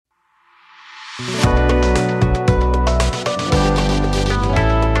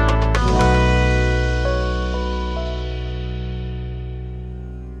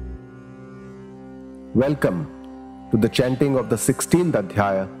Welcome to the chanting of the 16th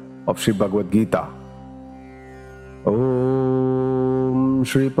Adhyaya of Sri Bhagavad Gita. Om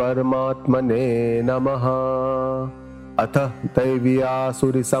Shri Paramatmane Namaha. Atha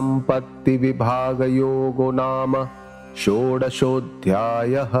Daiviyasuri Sampatti Vibhaga Yogo Nama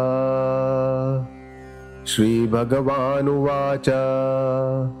Shodashodhyayaha. Shri Bhagavanu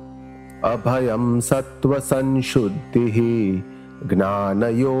Vacha Abhayam Sattva Sanshuddhihi Gnana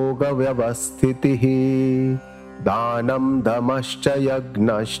Yoga Vyavasthitihi Danam Dhamascha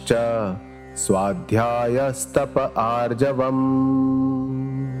Yagnascha Swadhyayastapa Arjavam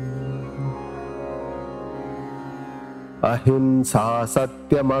Ahimsa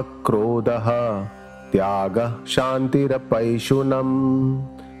Satyamakrodaha Tyaga Shantirapayshunam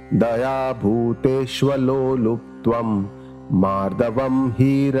Daya Bhuteshvaloluptvam Mardavam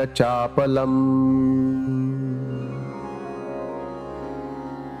Hira Chapalam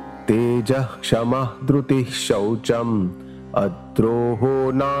Teja Kshama Drutih Shaucham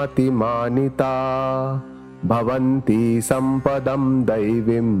Adroho Nati Manita Bhavanti Sampadam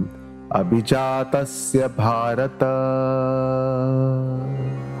Daivim Abhijatasya Bharata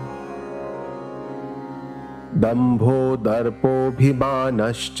Dambho Darpo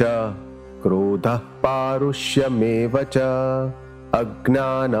Bhimanascha Krodha Parushymevacha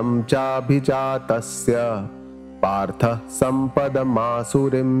Ajnanam Chabhijatasya Partha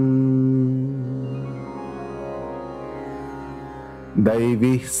Sampadamasurim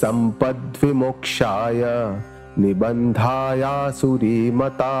Daivi Sampadvimokshaya Nibandhaya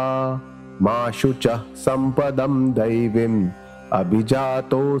Surimata Mashucha Sampadam Daivim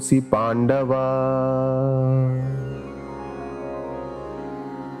Abhijatosi Pandava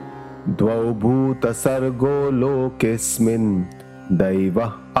Dvau Bhuta Sargo Lokesmin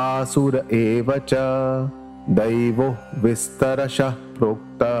Daiva Asura Evacha Daivo Vistarasha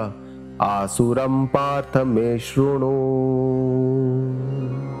Prokta Asuram Partha Me Shrunu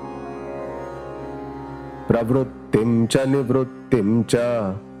Pravrittim Cha Nivrittim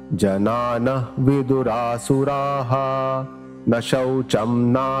Cha Janana Vidurasuraha Na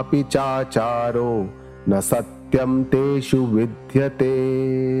Shaucham Napi Chacharo Na Satyam Teshu Vidyate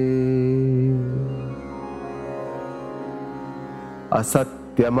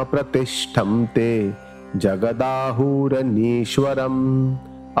Asatyam Apratishtham Te Jagadahuranishwaram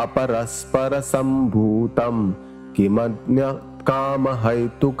Aparaspara Sambhutam Kimanya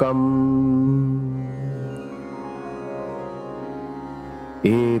Kamahaitukam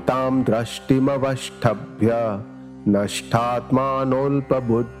Etam Drashtimavashtabhya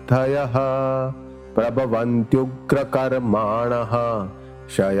Nashtatmanolpabuddhayaha Prabhavantyugra Karmanaha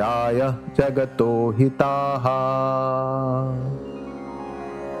Shayaya Jagato Hitaha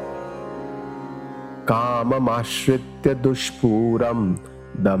Kamamashritya dushpuram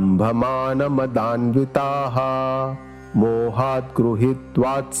dambhamanamadhanvitaha mohat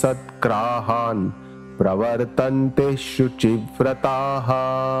gruhitvat satkrahan pravartante shuchivrataha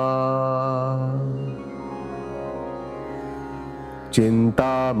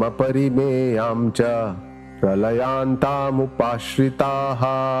chintamaparimayam cha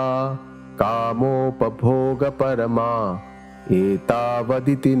pralayantamupashritaha kamopabhoga parama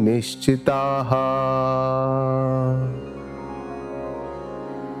Etavaditi Nishchitaha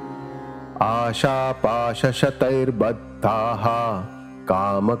Asha Pasha Shatair Baddhaha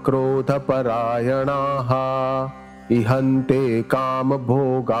Kama Krodha Parayanaha Ihante Kama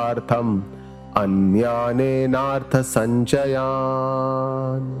Bhogartham Anyane Nartha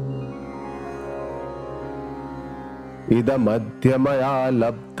Sanchayan Idamadhyamaya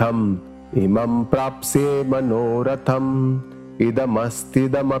Labdham Imam Prapse Manoratham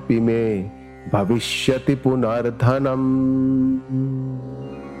Idamastidamapi me Bhavishyati Punardhanam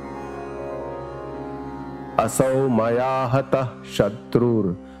Asau Maya Hatah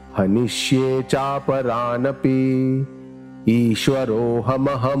Shatrur Hanishye Chaparanapi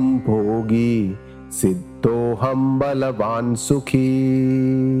Ishwarohamaham Bhogi Siddhoham Balavan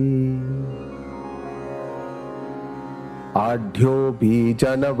Sukhi Adhyo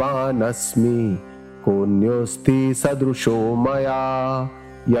Bhijanavanasmi Konyosti Sadrusho Maya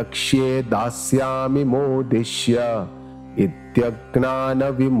Yakshye Dasyami Modishya Ityagnana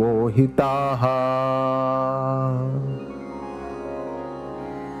Vimohitaha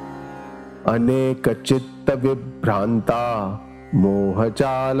Aneka Chitta Vibhranta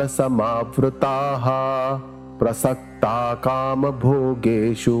Mohajala Samavrutaha Prasakta Kama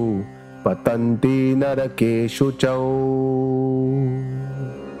Bhogeshu Patanti Narakeshu Chau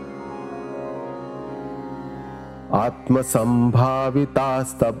आत्मसंभाविता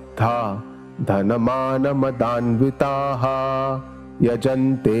स्तब्धा धनमानमदान्विताः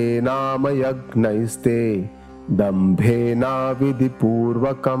यजन्ते नाम यज्ञैस्ते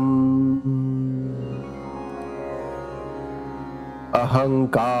दम्भेनाविधिपूर्वकम्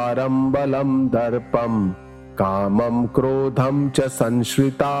अहंकारं बलं दर्पं कामं क्रोधं च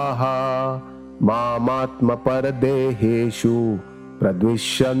संश्रिताः मामात्मपरदेहेषु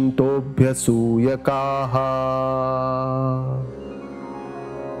प्रद्विष्यन्तोऽभ्यसूयकाः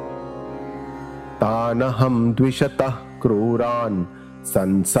तानहं द्विषतः क्रूरान्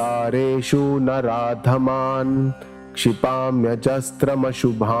संसारेषु नराधमान्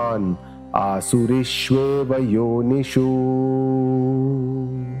क्षिपाम्यजस्रमशुभान् आसुरीष्वेव योनिषु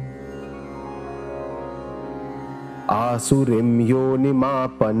आसुरीं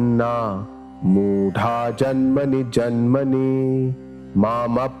योनिमापन्ना मूढा जन्मनि जन्मनि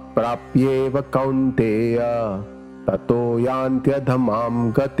मामप्राप्येव कौन्तेय ततो यान्त्यधमां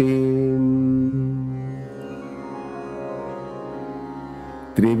गतिम्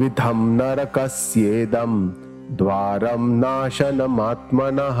त्रिविधं नरकस्येदं द्वारं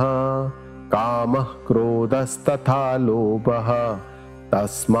नाशनमात्मनः कामः क्रोधस्तथा लोभः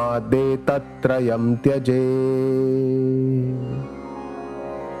तस्मादेतत्त्रयं त्यजेत्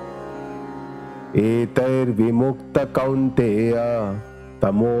एतैर्विमुक्त कौन्तेय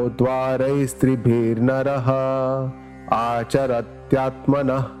तमोद्वारैस्त्रिभिर्नरः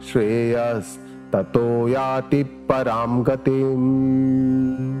आचरत्यात्मनः श्रेयस्ततो याति परां गतिम्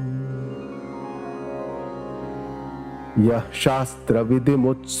यः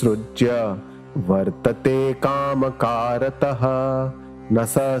शास्त्रविधिमुत्सृज्य वर्तते कामकारतः न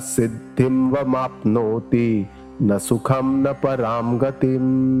स सिद्धिं वमाप्नोति न सुखं न परां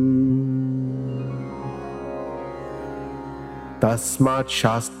गतिम् तस्मात्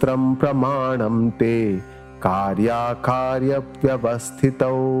शास्त्रं प्रमाणं ते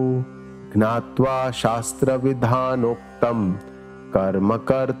कार्याकार्यव्यवस्थितौ ज्ञात्वा शास्त्रविधानोक्तं कर्म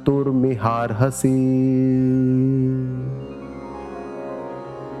कर्तुर्मिहार्हसि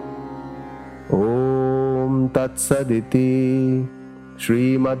ॐ तत्सदिति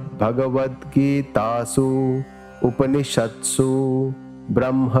श्रीमद्भगवद्गीतासु उपनिषत्सु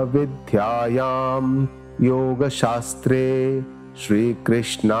ब्रह्मविद्यायां योगशास्त्रे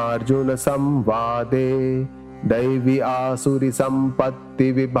श्रीकृष्णार्जुनसंवादे दैवी आसुरी सम्पत्ति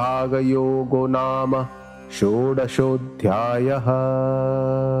विभागयोगो नाम षोडशोऽध्यायः।